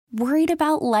Worried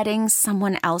about letting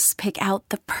someone else pick out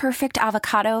the perfect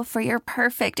avocado for your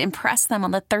perfect impress them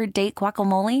on the third date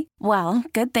guacamole? Well,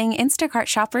 good thing Instacart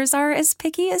shoppers are as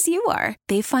picky as you are.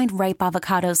 They find ripe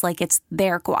avocados like it's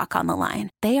their guac on the line.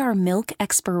 They are milk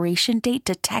expiration date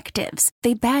detectives.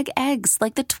 They bag eggs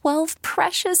like the 12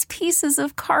 precious pieces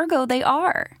of cargo they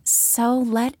are. So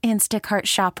let Instacart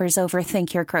shoppers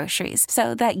overthink your groceries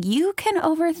so that you can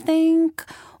overthink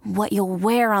what you'll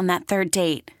wear on that third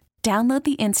date. Download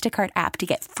the Instacart app to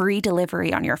get free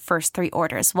delivery on your first 3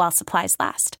 orders while supplies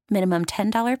last. Minimum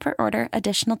 $10 per order.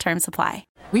 Additional terms apply.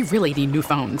 We really need new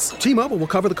phones. T-Mobile will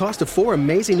cover the cost of 4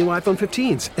 amazing new iPhone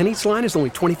 15s, and each line is only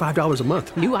 $25 a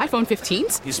month. New iPhone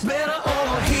 15s? It's better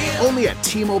over here. Only at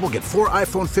T-Mobile, get 4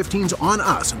 iPhone 15s on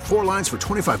us and 4 lines for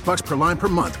 $25 per line per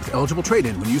month with eligible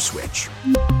trade-in when you switch.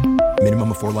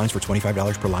 Minimum of 4 lines for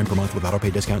 $25 per line per month with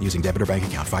autopay discount using debit or bank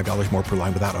account. $5 more per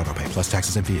line without autopay, plus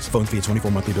taxes and fees. Phone fee at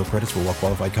 24 monthly bill credits for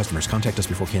well-qualified customers. Contact us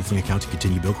before canceling account to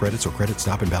continue bill credits or credit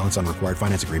stop and balance on required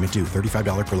finance agreement due.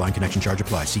 $35 per line connection charge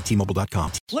applies. See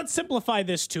T-Mobile.com. Let's simplify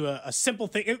this to a simple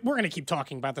thing. We're going to keep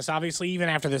talking about this, obviously, even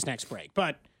after this next break.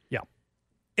 But yeah,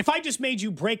 if I just made you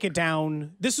break it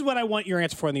down, this is what I want your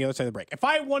answer for on the other side of the break. If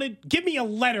I wanted, give me a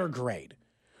letter grade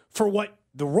for what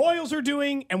the Royals are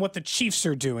doing and what the Chiefs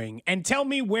are doing, and tell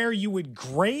me where you would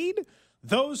grade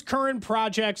those current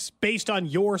projects based on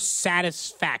your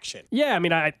satisfaction. Yeah, I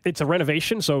mean, it's a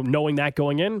renovation, so knowing that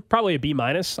going in, probably a B-,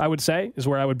 I would say, is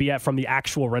where I would be at from the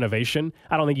actual renovation.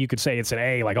 I don't think you could say it's an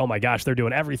A, like, oh my gosh, they're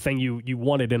doing everything you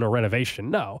wanted in a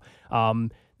renovation. No.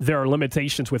 There are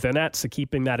limitations within that, so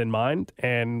keeping that in mind,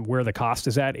 and where the cost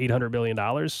is at, $800 million,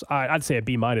 I'd say a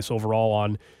B- overall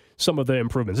on some of the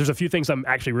improvements. There's a few things I'm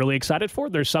actually really excited for.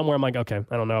 There's some where I'm like, okay,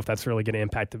 I don't know if that's really going to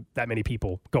impact that many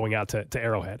people going out to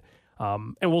Arrowhead.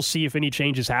 And we'll see if any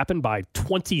changes happen by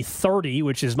 2030,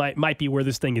 which is might be where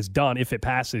this thing is done if it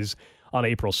passes on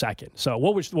April 2nd. So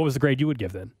what was the grade you would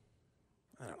give then?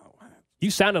 I don't know.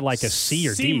 You sounded like a C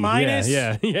or D. C-?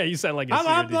 Yeah, you sound like a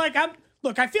C or D.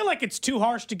 Look, I feel like it's too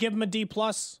harsh to give him a D+.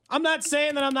 I'm not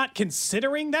saying that I'm not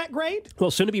considering that grade.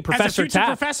 Well, soon to be Professor as a future Tapp.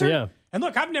 professor. Yeah. And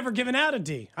look, I've never given out a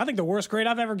D. I think the worst grade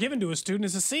I've ever given to a student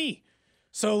is a C.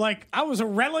 So, like, I was a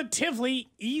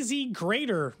relatively easy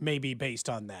grader, maybe based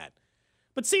on that.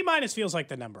 But C- feels like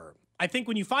the number. I think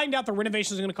when you find out the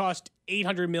renovation is going to cost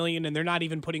 $800 million and they're not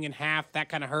even putting in half, that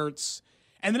kind of hurts.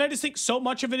 And then I just think so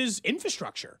much of it is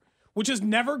infrastructure, which is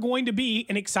never going to be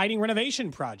an exciting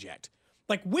renovation project.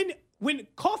 Like when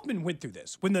Kaufman went through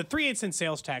this, when the 3/8 cent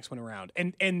sales tax went around,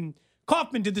 and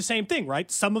Kaufman did the same thing, right?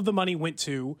 Some of the money went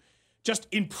to just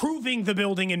improving the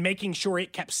building and making sure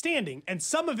it kept standing, and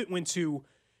some of it went to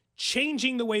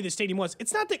changing the way the stadium was.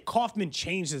 It's not that Kaufman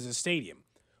changed as a stadium,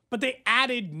 but they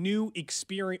added new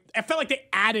experience. I felt like they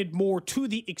added more to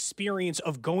the experience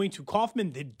of going to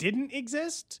Kaufman that didn't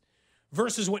exist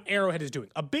versus what Arrowhead is doing.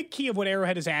 A big key of what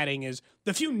Arrowhead is adding is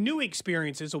the few new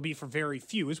experiences will be for very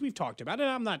few, as we've talked about. And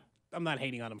I'm not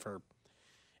hating on them for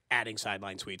adding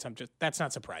sideline suites. That's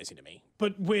not surprising to me.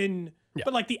 But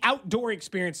but like the outdoor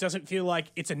experience doesn't feel like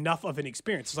it's enough of an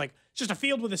experience. It's like it's just a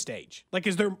field with a stage. Like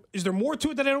is there more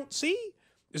to it that I don't see?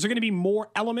 Is there going to be more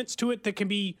elements to it that can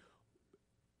be,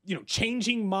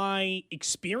 changing my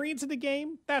experience of the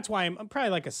game? That's why I'm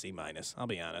probably like a C-. I'll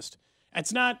be honest.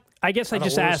 It's not. I guess I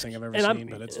just asked, thing I've ever and seen,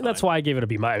 but it's that's fine. why I gave it a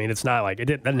B-. I mean, it's not like it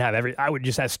doesn't have every. I would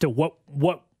just ask still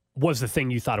what was the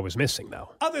thing you thought it was missing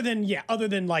though? Other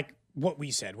than like what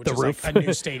we said, which the is roof, like a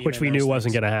new stadium, which we knew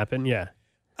wasn't going to happen. Yeah.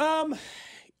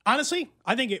 Honestly,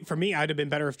 I think for me, I'd have been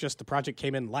better if just the project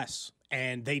came in less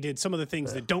and they did some of the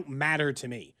things that don't matter to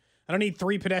me. I don't need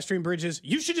 3 pedestrian bridges.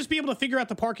 You should just be able to figure out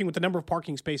the parking with the number of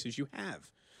parking spaces you have.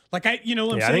 Like what I'm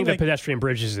saying? I think the pedestrian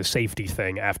bridge is a safety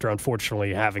thing after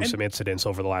unfortunately having some incidents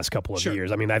over the last couple of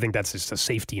years. I mean, I think that's just a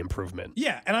safety improvement.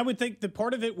 Yeah, and I would think that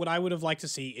part of it, what I would have liked to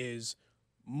see is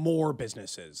more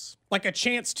businesses. Like a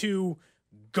chance to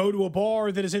go to a bar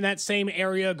that is in that same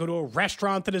area, go to a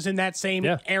restaurant that is in that same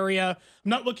area. I'm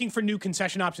not looking for new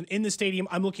concession options in the stadium.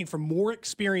 I'm looking for more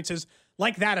experiences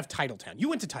like that of Titletown. You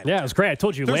went to Titletown. Yeah, it was great. I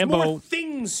told you, There's Lambeau. more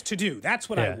things to do. That's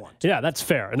what I want. Yeah, that's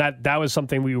fair. And that was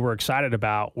something we were excited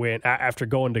about after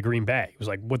going to Green Bay. It was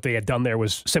like what they had done there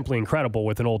was simply incredible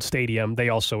with an old stadium. They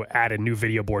also added new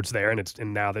video boards there,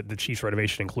 and now that the Chiefs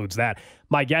renovation includes that.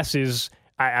 My guess is,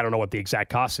 I don't know what the exact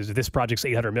cost is. If this project's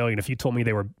 $800 million, if you told me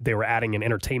they were adding an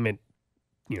entertainment,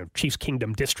 Chiefs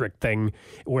Kingdom District thing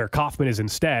where Kaufman is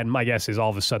instead, my guess is all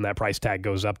of a sudden that price tag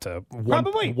goes up to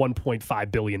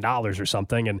 $1.5 billion or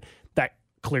something, and that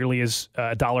clearly is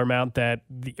a dollar amount that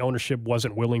the ownership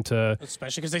wasn't willing to,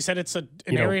 especially because they said it's an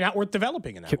area not worth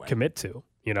developing in that way. Commit to.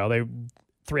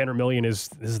 $300 million is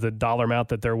the dollar amount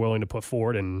that they're willing to put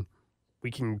forward, and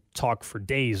we can talk for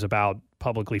days about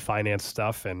publicly financed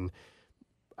stuff. And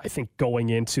I think going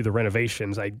into the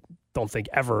renovations, I don't think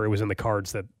ever it was in the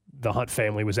cards that the Hunt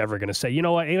family was ever going to say, you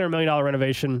know what, $800 million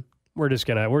renovation, we're just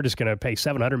gonna pay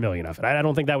 $700 million of it. I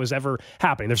don't think that was ever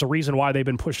happening. There's a reason why they've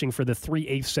been pushing for the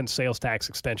 3/8 cent sales tax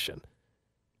extension.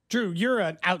 Drew, you're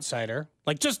an outsider,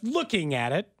 like just looking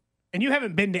at it, and you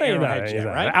haven't been to Arrowhead yet,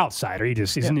 right? An outsider. I wouldn't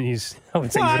say he's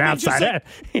an outsider.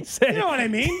 You know what I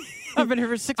mean? I've been here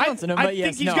for 6 months, but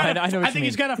yes, no, I know what you mean. I think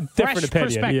he's got a fresh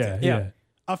perspective. Yeah.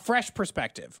 A fresh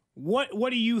perspective. What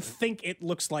do you think it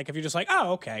looks like if you're just like,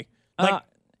 oh, okay?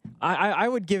 I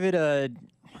would give it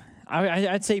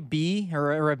I'd say B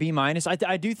or a B minus.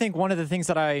 I do think one of the things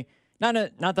that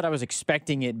not that I was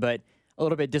expecting it, but a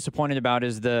little bit disappointed about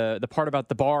is the part about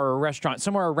the bar or restaurant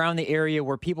somewhere around the area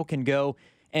where people can go.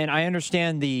 And I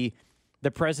understand the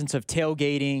presence of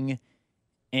tailgating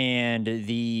and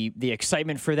the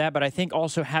excitement for that, but I think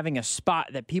also having a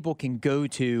spot that people can go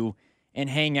to and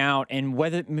hang out, and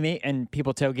and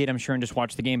people tailgate, I'm sure, and just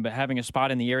watch the game, but having a spot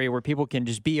in the area where people can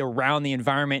just be around the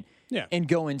environment and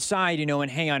go inside, and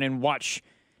hang out and watch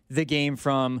the game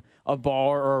from a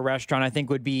bar or a restaurant, I think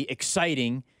would be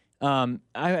exciting. I'm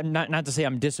not to say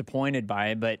I'm disappointed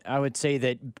by it, but I would say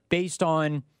that based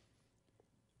on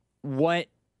what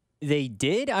they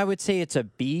did, I would say it's a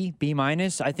B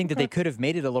minus. I think that they could have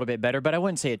made it a little bit better, but I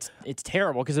wouldn't say it's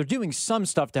terrible because they're doing some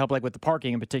stuff to help, like with the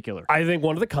parking in particular. I think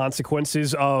one of the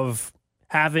consequences of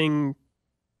having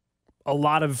a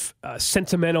lot of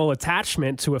sentimental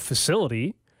attachment to a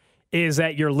facility is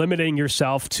that you're limiting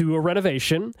yourself to a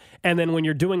renovation. And then when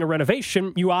you're doing a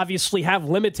renovation, you obviously have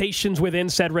limitations within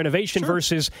said renovation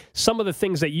versus some of the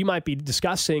things that you might be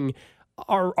discussing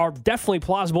are definitely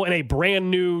plausible in a brand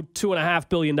new $2.5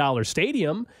 billion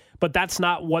stadium, but that's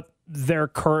not what their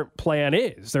current plan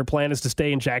is. Their plan is to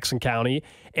stay in Jackson County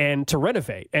and to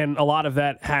renovate. And a lot of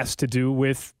that has to do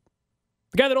with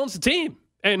the guy that owns the team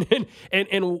and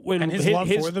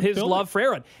his love for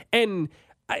Arrowhead. And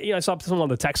I saw someone on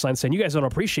the text line saying, you guys don't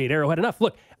appreciate Arrowhead enough.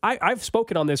 Look, I've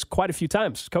spoken on this quite a few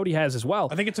times. Cody has as well.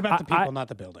 I think it's about the people, not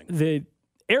the building. The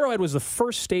Arrowhead was the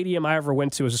first stadium I ever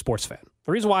went to as a sports fan.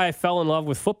 The reason why I fell in love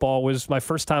with football was my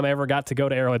first time I ever got to go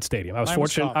to Arrowhead Stadium. I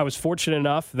was fortunate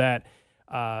enough that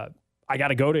I got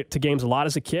to go to games a lot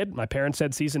as a kid. My parents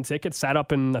had season tickets, sat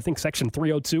up in, I think, section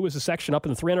 302 was a section up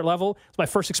in the 300 level. It was my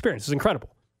first experience. It was incredible.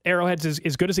 Arrowhead's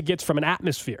as good as it gets from an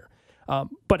atmosphere.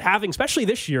 But especially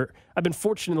this year, I've been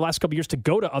fortunate in the last couple of years to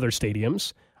go to other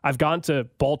stadiums. I've gone to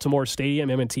Baltimore Stadium,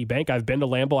 M&T Bank. I've been to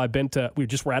Lambeau. We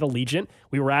were at Allegiant.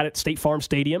 We were at State Farm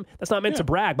Stadium. That's not meant to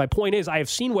brag. My point is I have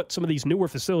seen what some of these newer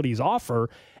facilities offer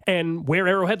and where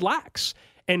Arrowhead lacks.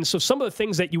 And so some of the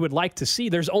things that you would like to see,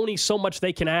 there's only so much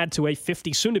they can add to a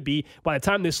 50, soon-to-be, by the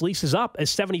time this lease is up, a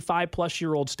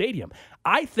 75-plus-year-old stadium.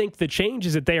 I think the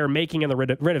changes that they are making in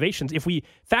the renovations, if we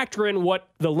factor in what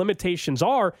the limitations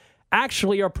are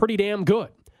pretty damn good.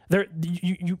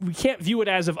 We can't view it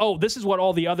as this is what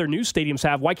all the other new stadiums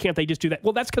have. Why can't they just do that?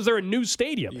 Well, that's because they're a new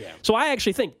stadium. Yeah. So I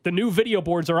actually think the new video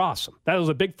boards are awesome. That was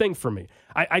a big thing for me.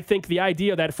 I think the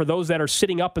idea that for those that are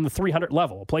sitting up in the 300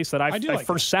 level, a place that I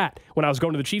first sat when I was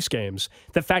going to the Chiefs games,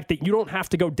 the fact that you don't have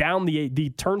to go down the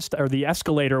turnstile or the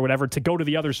escalator or whatever to go to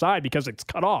the other side because it's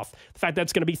cut off. The fact that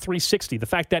it's going to be 360. The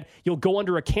fact that you'll go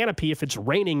under a canopy if it's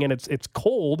raining and it's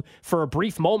cold for a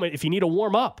brief moment if you need to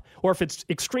warm up, or if it's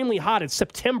extremely hot. It's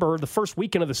September, the first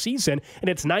weekend of the season, and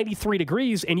it's 93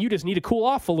 degrees and you just need to cool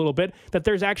off a little bit, that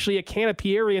there's actually a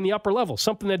canopy area in the upper level,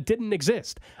 something that didn't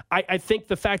exist. I think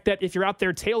the fact that if you're out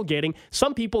there tailgating,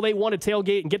 some people, they want to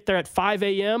tailgate and get there at 5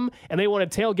 a.m. and they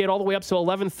want to tailgate all the way up to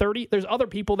 11:30. There's other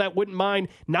people that wouldn't mind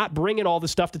not bringing all the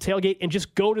stuff to tailgate and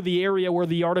just go to the area where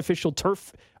the artificial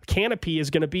turf canopy is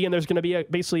going to be, and there's going to be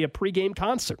basically a pregame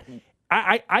concert.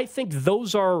 I think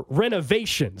those are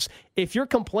renovations. If you're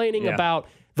complaining about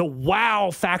the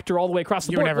wow factor all the way across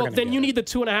the board, then you need the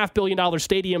 $2.5 billion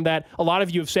stadium that a lot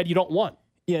of you have said you don't want.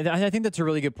 Yeah, I think that's a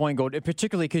really good point, Gold,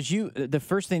 particularly because the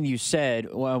first thing you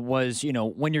said was,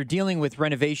 when you're dealing with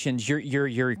renovations,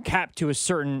 you're capped to a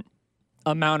certain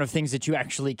amount of things that you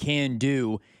actually can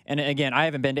do. And again, I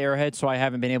haven't been to Arrowhead, so I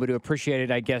haven't been able to appreciate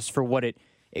it, I guess, for what it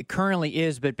currently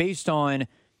is. But based on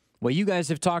what you guys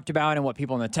have talked about and what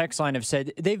people on the text line have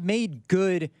said, they've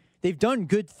done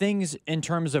good things in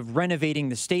terms of renovating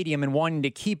the stadium and wanting to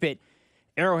keep it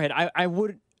Arrowhead.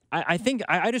 I think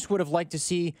I just would have liked to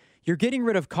see, you're getting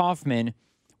rid of Kaufman.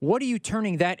 What are you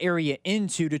turning that area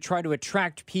into to try to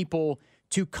attract people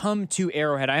to come to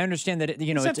Arrowhead. I understand that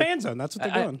it's a fan zone. That's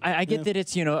what they're doing. I get that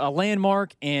it's a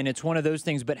landmark and it's one of those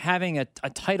things, but having a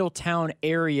title town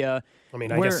area. I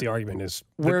mean, I guess the argument is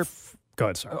where. Go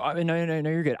ahead, sorry. No,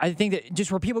 you're good. I think that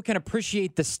just where people can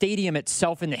appreciate the stadium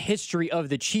itself and the history of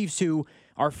the Chiefs who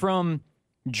are from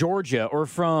Georgia or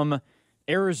from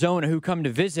Arizona who come to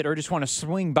visit or just want to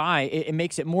swing by, it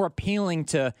makes it more appealing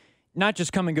to not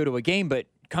just come and go to a game, but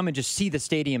come and just see the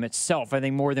stadium itself, I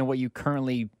think, more than what you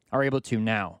currently are able to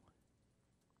now.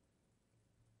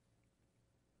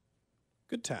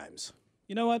 Good times.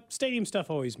 You know what? Stadium stuff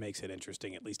always makes it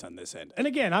interesting, at least on this end. And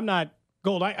again, I'm not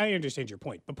Gold. I understand your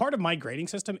point, but part of my grading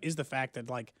system is the fact that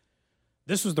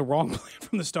this was the wrong plan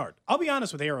from the start. I'll be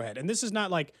honest with Arrowhead, and this is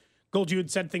not like Gold. You had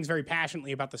said things very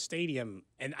passionately about the stadium,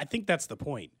 and I think that's the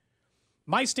point.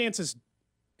 My stance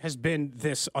has been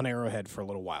this on Arrowhead for a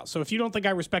little while. So if you don't think I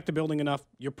respect the building enough,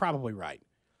 you're probably right.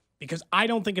 Because I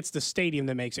don't think it's the stadium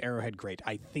that makes Arrowhead great.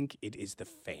 I think it is the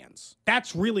fans.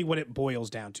 That's really what it boils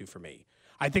down to for me.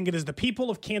 I think it is the people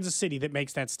of Kansas City that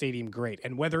makes that stadium great.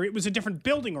 And whether it was a different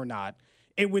building or not,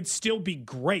 it would still be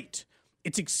great.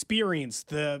 Its experience,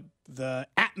 the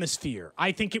atmosphere,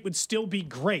 I think it would still be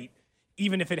great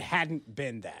even if it hadn't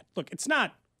been that. Look,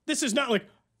 this is not like,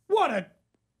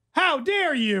 how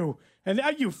dare you? And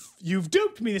you've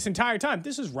duped me this entire time.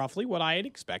 This is roughly what I had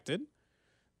expected.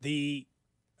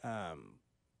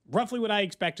 Roughly what I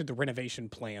expected the renovation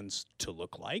plans to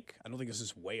look like. I don't think this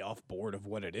is way off board of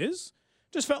what it is.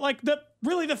 Just felt like the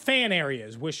fan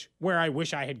areas where I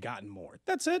wish I had gotten more.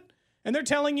 That's it. And they're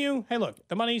telling you, hey, look,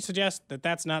 the money suggests that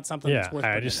that's not something that's worth.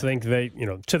 I just think they,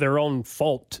 to their own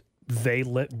fault,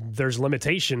 there's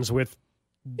limitations with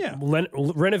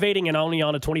renovating and only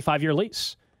on a 25-year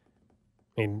lease.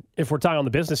 I mean, if we're talking on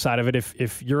the business side of it,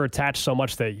 if you're attached so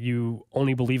much that you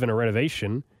only believe in a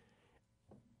renovation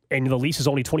and the lease is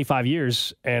only 25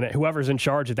 years and whoever's in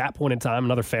charge at that point in time,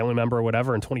 another family member or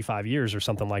whatever in 25 years or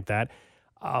something like that,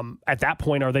 at that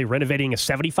point, are they renovating a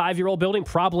 75-year-old building?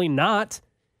 Probably not.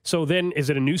 So then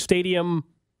is it a new stadium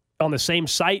on the same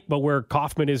site but where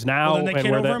Kauffman is now? Well, then they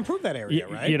can't over-improve that area,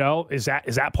 right? Is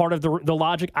that part of the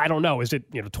logic? I don't know. Is it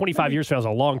 25 years from now is a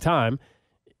long time.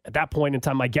 At that point in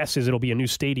time, my guess is it'll be a new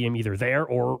stadium either there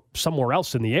or somewhere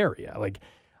else in the area. Like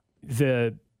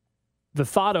the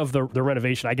thought of the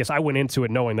renovation, I guess I went into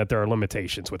it knowing that there are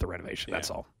limitations with the renovation. That's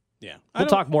all. Yeah. We'll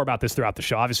talk more about this throughout the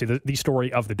show. Obviously, the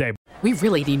story of the day. We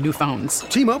really need new phones.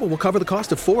 T-Mobile will cover the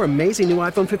cost of 4 amazing new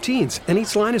iPhone 15s, and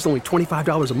each line is only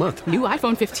 $25 a month. New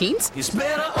iPhone 15s? It's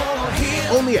better over here.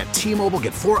 Only at T-Mobile,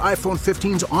 get 4 iPhone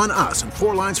 15s on us and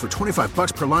 4 lines for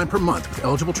 $25 per line per month with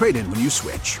eligible trade-in when you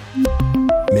switch.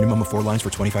 Minimum of 4 lines for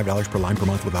 $25 per line per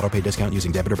month with autopay discount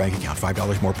using debit or bank account.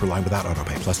 $5 more per line without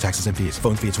autopay, plus taxes and fees.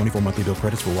 Phone fee at 24 monthly bill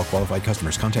credits for well-qualified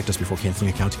customers. Contact us before canceling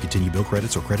account to continue bill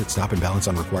credits or credit stop and balance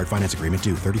on required finance agreement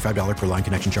due. $35 per line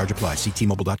connection charge applies. See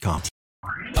T-Mobile.com.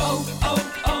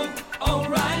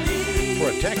 O'Reilly.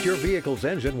 Protect your vehicle's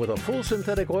engine with a full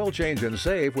synthetic oil change and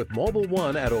save with Mobile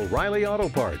One at O'Reilly Auto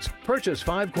Parts. Purchase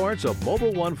 5 quarts of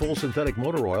Mobile One full synthetic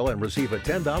motor oil and receive a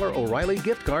 $10 O'Reilly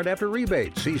gift card after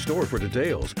rebate. See store for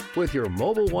details. With your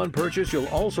Mobile One purchase, you'll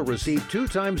also receive 2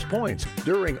 times points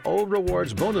during O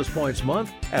Rewards Bonus Points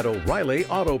Month at O'Reilly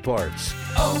Auto Parts.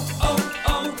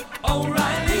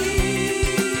 O'Reilly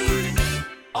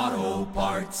Auto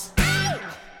Parts.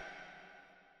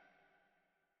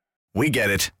 We get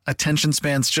it. Attention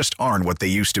spans just aren't what they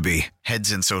used to be. Heads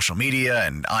in social media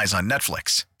and eyes on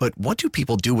Netflix. But what do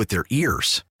people do with their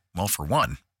ears? Well, for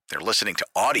one, they're listening to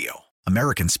audio.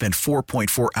 Americans spend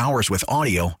 4.4 hours with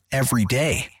audio every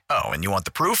day. Oh, and you want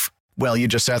the proof? Well, you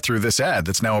just sat through this ad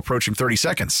that's now approaching 30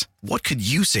 seconds. What could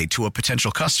you say to a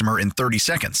potential customer in 30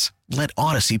 seconds? Let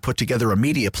Odyssey put together a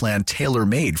media plan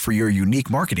tailor-made for your unique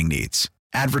marketing needs.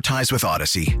 Advertise with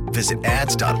Odyssey. Visit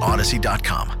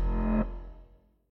ads.odyssey.com.